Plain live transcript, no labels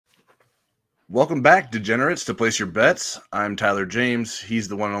Welcome back, degenerates, to Place Your Bets. I'm Tyler James. He's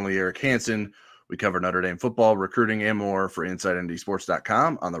the one and only Eric Hansen. We cover Notre Dame football, recruiting, and more for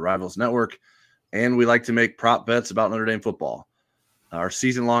InsideNDSports.com on the Rivals Network. And we like to make prop bets about Notre Dame football. Our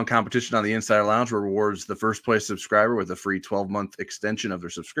season-long competition on the Insider Lounge rewards the first-place subscriber with a free 12-month extension of their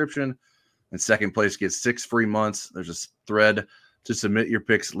subscription. And second place gets 6 free months. There's a thread to submit your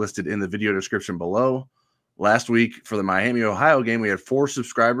picks listed in the video description below. Last week for the Miami, Ohio game, we had 4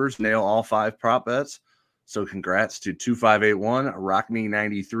 subscribers nail all 5 prop bets. So congrats to 2581,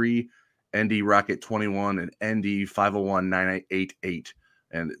 Rockme93, ND Rocket 21, and ND 5019888.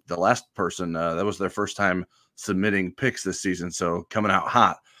 And the last person, that was their first time submitting picks this season, so coming out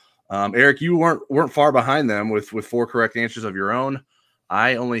hot. Eric, you weren't far behind them with 4 correct answers of your own.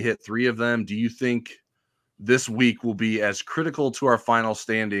 I only hit 3 of them. Do you think this week will be as critical to our final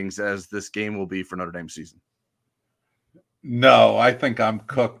standings as this game will be for Notre Dame season? No, I think I'm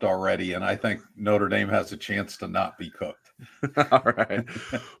cooked already, and I think Notre Dame has a chance to not be cooked. All right.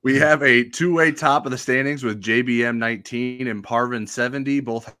 We have a two-way top of the standings with JBM 19 and Parvin 70,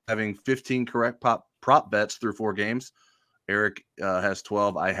 both having 15 correct prop bets through 4 games. Eric has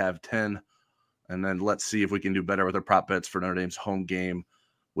 12. I have 10. And then let's see if we can do better with our prop bets for Notre Dame's home game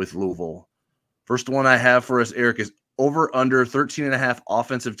with Louisville. First one I have for us, Eric, is over under 13.5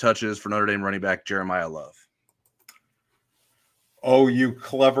 offensive touches for Notre Dame running back Jeremiyah Love. Oh, you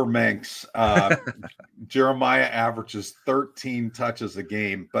clever Manx. Jeremiah averages 13 touches a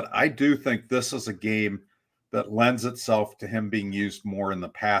game, but I do think this is a game that lends itself to him being used more in the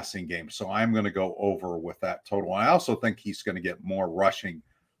passing game. So I'm going to go over with that total. I also think he's going to get more rushing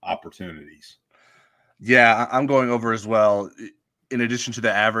opportunities. Yeah, I'm going over as well. In addition to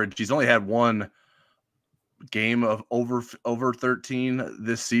the average, he's only had 1 game of over 13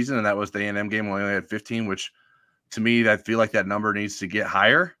 this season, and that was the A&M game when he only had 15, which to me, I feel like that number needs to get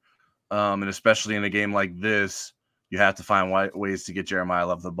higher. And especially in a game like this, you have to find ways to get Jeremiyah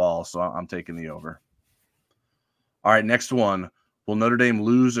Love the ball. So I'm taking the over. All right, next one. Will Notre Dame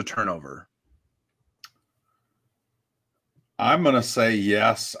lose a turnover? I'm going to say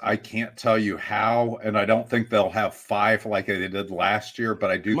yes. I can't tell you how, and I don't think they'll have 5 like they did last year,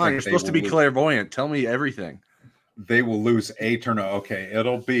 but I do think you're supposed to be clairvoyant. Tell me everything. They will lose a turnover. Okay,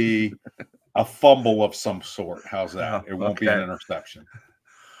 it'll be a fumble of some sort. How's that? It won't be an interception.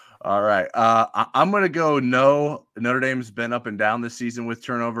 All right. I'm going to go no. Notre Dame's been up and down this season with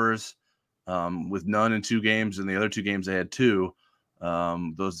turnovers, with none in 2 games, and the other 2 games they had 2.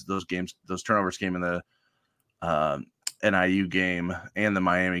 Those turnovers came in the NIU game and the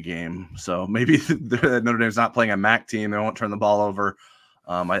Miami game. So maybe Notre Dame's not playing a MAC team. They won't turn the ball over.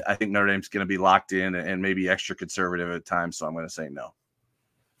 I think Notre Dame's going to be locked in and maybe extra conservative at times. So I'm going to say no.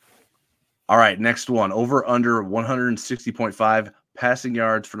 All right, next one. Over under 160.5 passing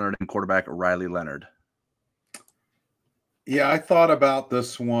yards for Notre Dame quarterback Riley Leonard. Yeah, I thought about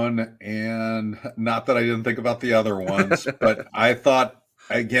this one, and not that I didn't think about the other ones, but I thought,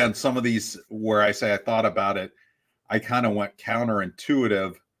 again, some of these where I say I thought about it, I kind of went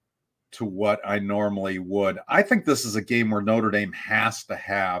counterintuitive to what I normally would. I think this is a game where Notre Dame has to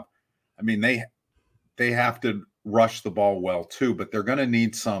have, I mean, they have to rush the ball well too, but they're going to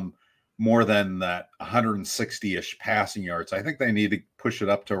need some more than that 160-ish passing yards. I think they need to push it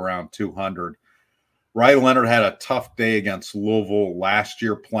up to around 200. Riley Leonard had a tough day against Louisville last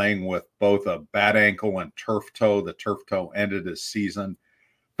year, playing with both a bad ankle and turf toe. The turf toe ended his season.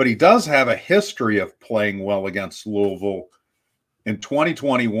 But he does have a history of playing well against Louisville. In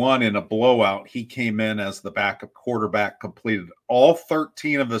 2021, in a blowout, he came in as the backup quarterback, completed all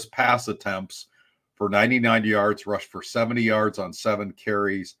 13 of his pass attempts for 99 yards, rushed for 70 yards on 7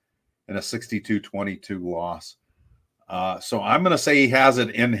 carries, and a 62-22 loss. So I'm going to say he has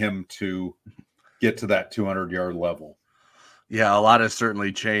it in him to get to that 200-yard level. Yeah, a lot has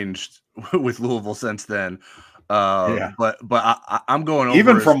certainly changed with Louisville since then. But I'm going over.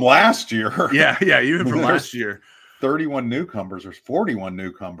 Even from last year. Yeah, even from last year. 31 newcomers. There's 41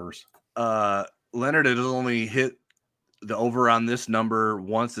 newcomers. Leonard has only hit the over on this number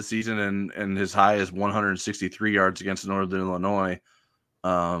once this season, and his high is 163 yards against Northern Illinois.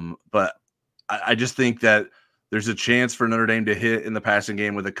 But I just think that there's a chance for Notre Dame to hit in the passing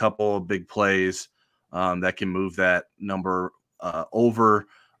game with a couple of big plays that can move that number over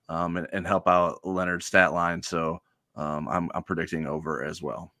and help out Leonard's stat line. So I'm predicting over as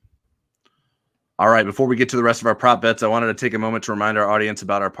well. All right, before we get to the rest of our prop bets, I wanted to take a moment to remind our audience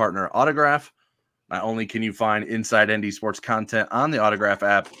about our partner, Autograph. Not only can you find Inside ND Sports content on the Autograph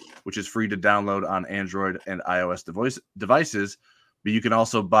app, which is free to download on Android and iOS devices, but you can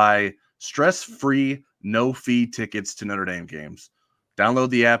also buy stress-free, no-fee tickets to Notre Dame games. Download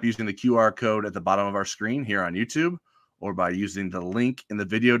the app using the QR code at the bottom of our screen here on YouTube, or by using the link in the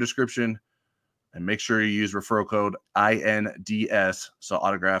video description. And make sure you use referral code INDS so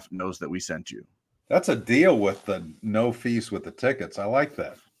Autograph knows that we sent you. That's a deal with the no fees with the tickets. I like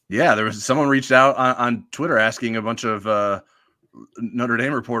that. Yeah, there was someone reached out on Twitter asking a bunch of Notre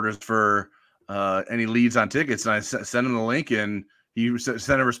Dame reporters for any leads on tickets, and I sent him the link, and he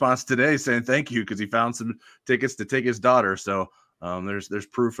sent a response today saying thank you because he found some tickets to take his daughter. So there's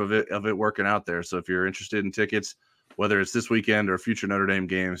proof of it working out there. So if you're interested in tickets, whether it's this weekend or future Notre Dame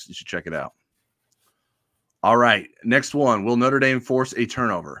games, you should check it out. All right, next one. Will Notre Dame force a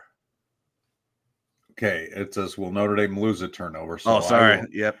turnover? Okay, it says, will Notre Dame lose a turnover? So sorry.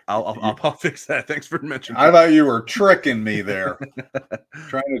 Yep, I'll fix that. Thanks for mentioning. I thought you were tricking me there,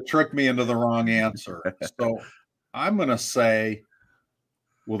 trying to trick me into the wrong answer. So I'm going to say,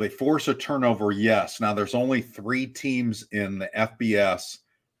 will they force a turnover? Yes. Now, there's only 3 teams in the FBS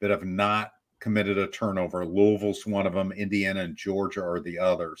that have not committed a turnover. Louisville's one of them. Indiana and Georgia are the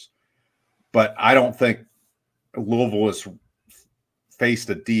others. But I don't think Louisville has faced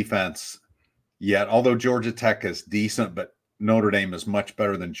a defense yet, although Georgia Tech is decent, but Notre Dame is much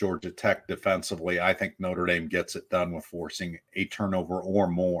better than Georgia Tech defensively. I think Notre Dame gets it done with forcing a turnover or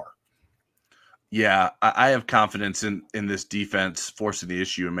more. Yeah, I have confidence in this defense forcing the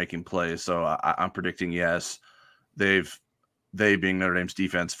issue and making plays. So I'm predicting yes. They being Notre Dame's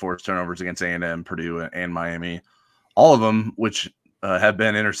defense forced turnovers against A&M, Purdue, and Miami. All of them, which have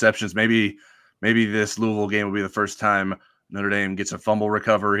been interceptions. Maybe this Louisville game will be the first time Notre Dame gets a fumble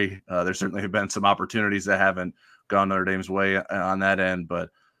recovery. There certainly have been some opportunities that haven't gone Notre Dame's way on that end. But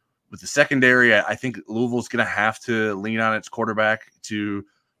with the secondary, I think Louisville's going to have to lean on its quarterback to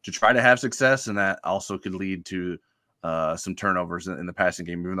try to have success, and that also could lead to some turnovers in the passing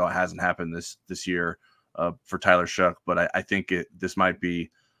game, even though it hasn't happened this year for Tyler Shough. But I think this might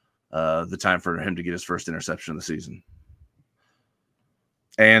be the time for him to get his first interception of the season.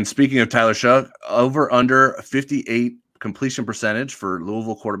 And speaking of Tyler Shough, over under 58 completion percentage for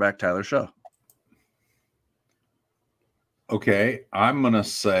Louisville quarterback Tyler Shough. Okay, I'm going to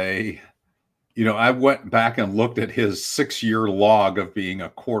say, I went back and looked at his 6-year log of being a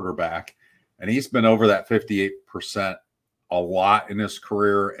quarterback, and he's been over that 58% a lot in his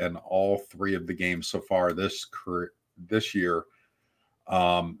career, and all 3 of the games so far this year.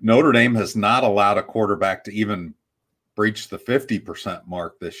 Notre Dame has not allowed a quarterback to even breach the 50%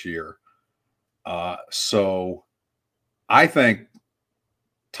 mark this year. So I think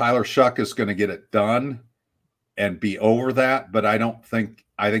Tyler Shough is going to get it done and be over that, but I think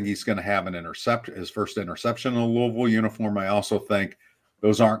he's going to have his first interception in a Louisville uniform. I also think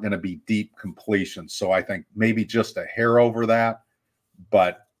those aren't going to be deep completions. So I think maybe just a hair over that,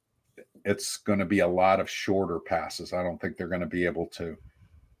 but it's going to be a lot of shorter passes. I don't think they're going to be able to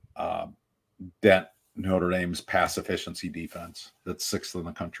dent Notre Dame's pass efficiency defense. That's 6th in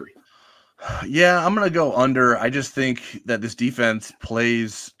the country. Yeah, I'm going to go under. I just think that this defense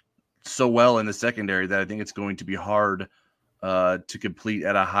plays so well in the secondary that I think it's going to be hard to complete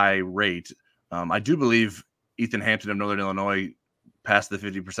at a high rate. I do believe Ethan Hampton of Northern Illinois passed the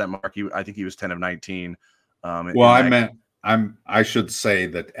 50% mark. I think he was 10 of 19. I should say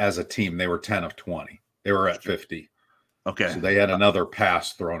that as a team, they were 10 of 20. They were at 50. Okay. So they had another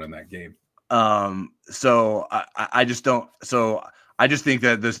pass thrown in that game. So I just don't. So I just think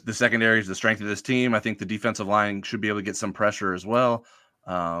that the secondary is the strength of this team. I think the defensive line should be able to get some pressure as well.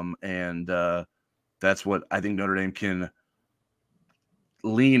 And that's what I think Notre Dame can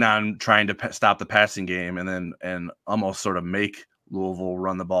lean on, trying to stop the passing game and almost sort of make Louisville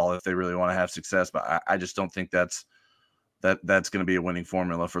run the ball if they really want to have success. But I just don't think that's going to be a winning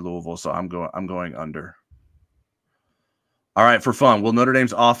formula for Louisville. So I'm going under. All right, for fun, will Notre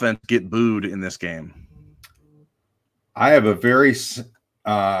Dame's offense get booed in this game? I have a very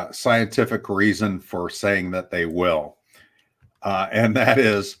scientific reason for saying that they will. And that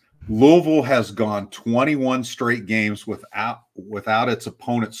is Louisville has gone 21 straight games without its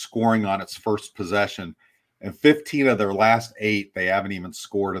opponent scoring on its first possession. And 15 of their last 8, they haven't even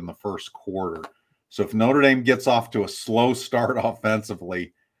scored in the first quarter. So if Notre Dame gets off to a slow start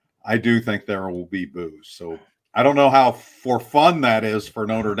offensively, I do think there will be boos. So I don't know how for fun that is for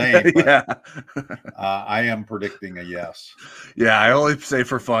Notre Dame. But, yeah. I am predicting a yes. Yeah, I only say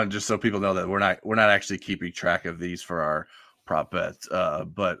for fun just so people know that we're not actually keeping track of these for our prop bets.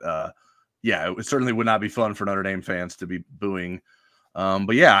 Yeah, it certainly would not be fun for Notre Dame fans to be booing.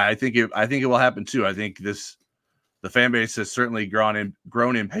 But yeah, I think it will happen too. I think the fan base has certainly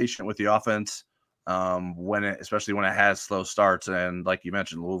grown impatient with the offense especially when it has slow starts. And like you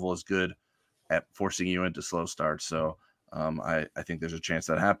mentioned, Louisville is good at forcing you into slow starts. So I think there's a chance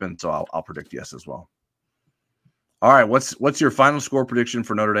that happens, so I'll predict yes as well. All right, what's your final score prediction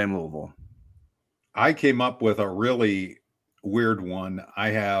for Notre Dame Louisville? I came up with a really weird one. I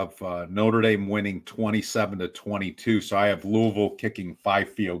have Notre Dame winning 27-22, so I have Louisville kicking 5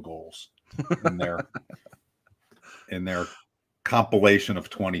 field goals in their compilation of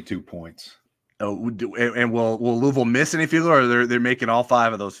 22 points. Oh, and will Louisville miss any field goal, or they're making all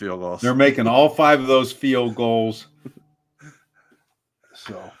 5 of those field goals? They're making all 5 of those field goals.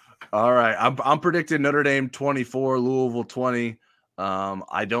 So, all right, I'm predicting Notre Dame 24, Louisville 20.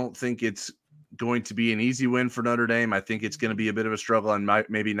 I don't think it's going to be an easy win for Notre Dame. I think it's going to be a bit of a struggle and might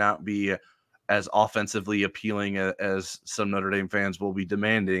maybe not be as offensively appealing as some Notre Dame fans will be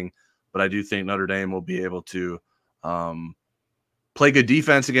demanding. But I do think Notre Dame will be able to play good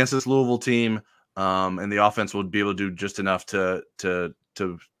defense against this Louisville team, and the offense will be able to do just enough to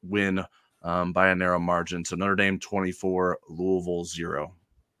win by a narrow margin. So Notre Dame 24, Louisville 0.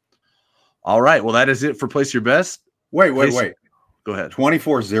 All right, well, that is it for Place Your Best. Wait. Go ahead.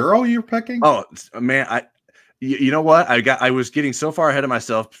 24-0 you're picking? Oh, man, you know what? I was getting so far ahead of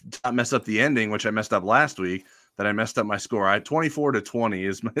myself to not mess up the ending, which I messed up last week, that I messed up my score. 24-20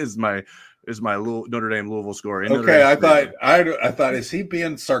 is my Notre Dame Louisville score. Okay, I thought is he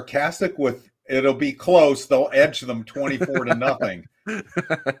being sarcastic with it'll be close, they'll edge them 24-0.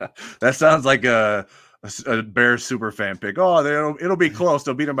 That sounds like a Bears super fan pick. Oh, it'll be close.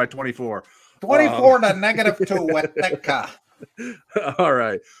 They'll beat them by 24. 24-2. All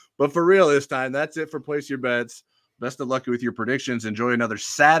right. But for real this time, that's it for Place Your Bets. Best of luck with your predictions. Enjoy another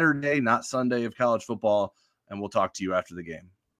Saturday, not Sunday, of college football, and we'll talk to you after the game.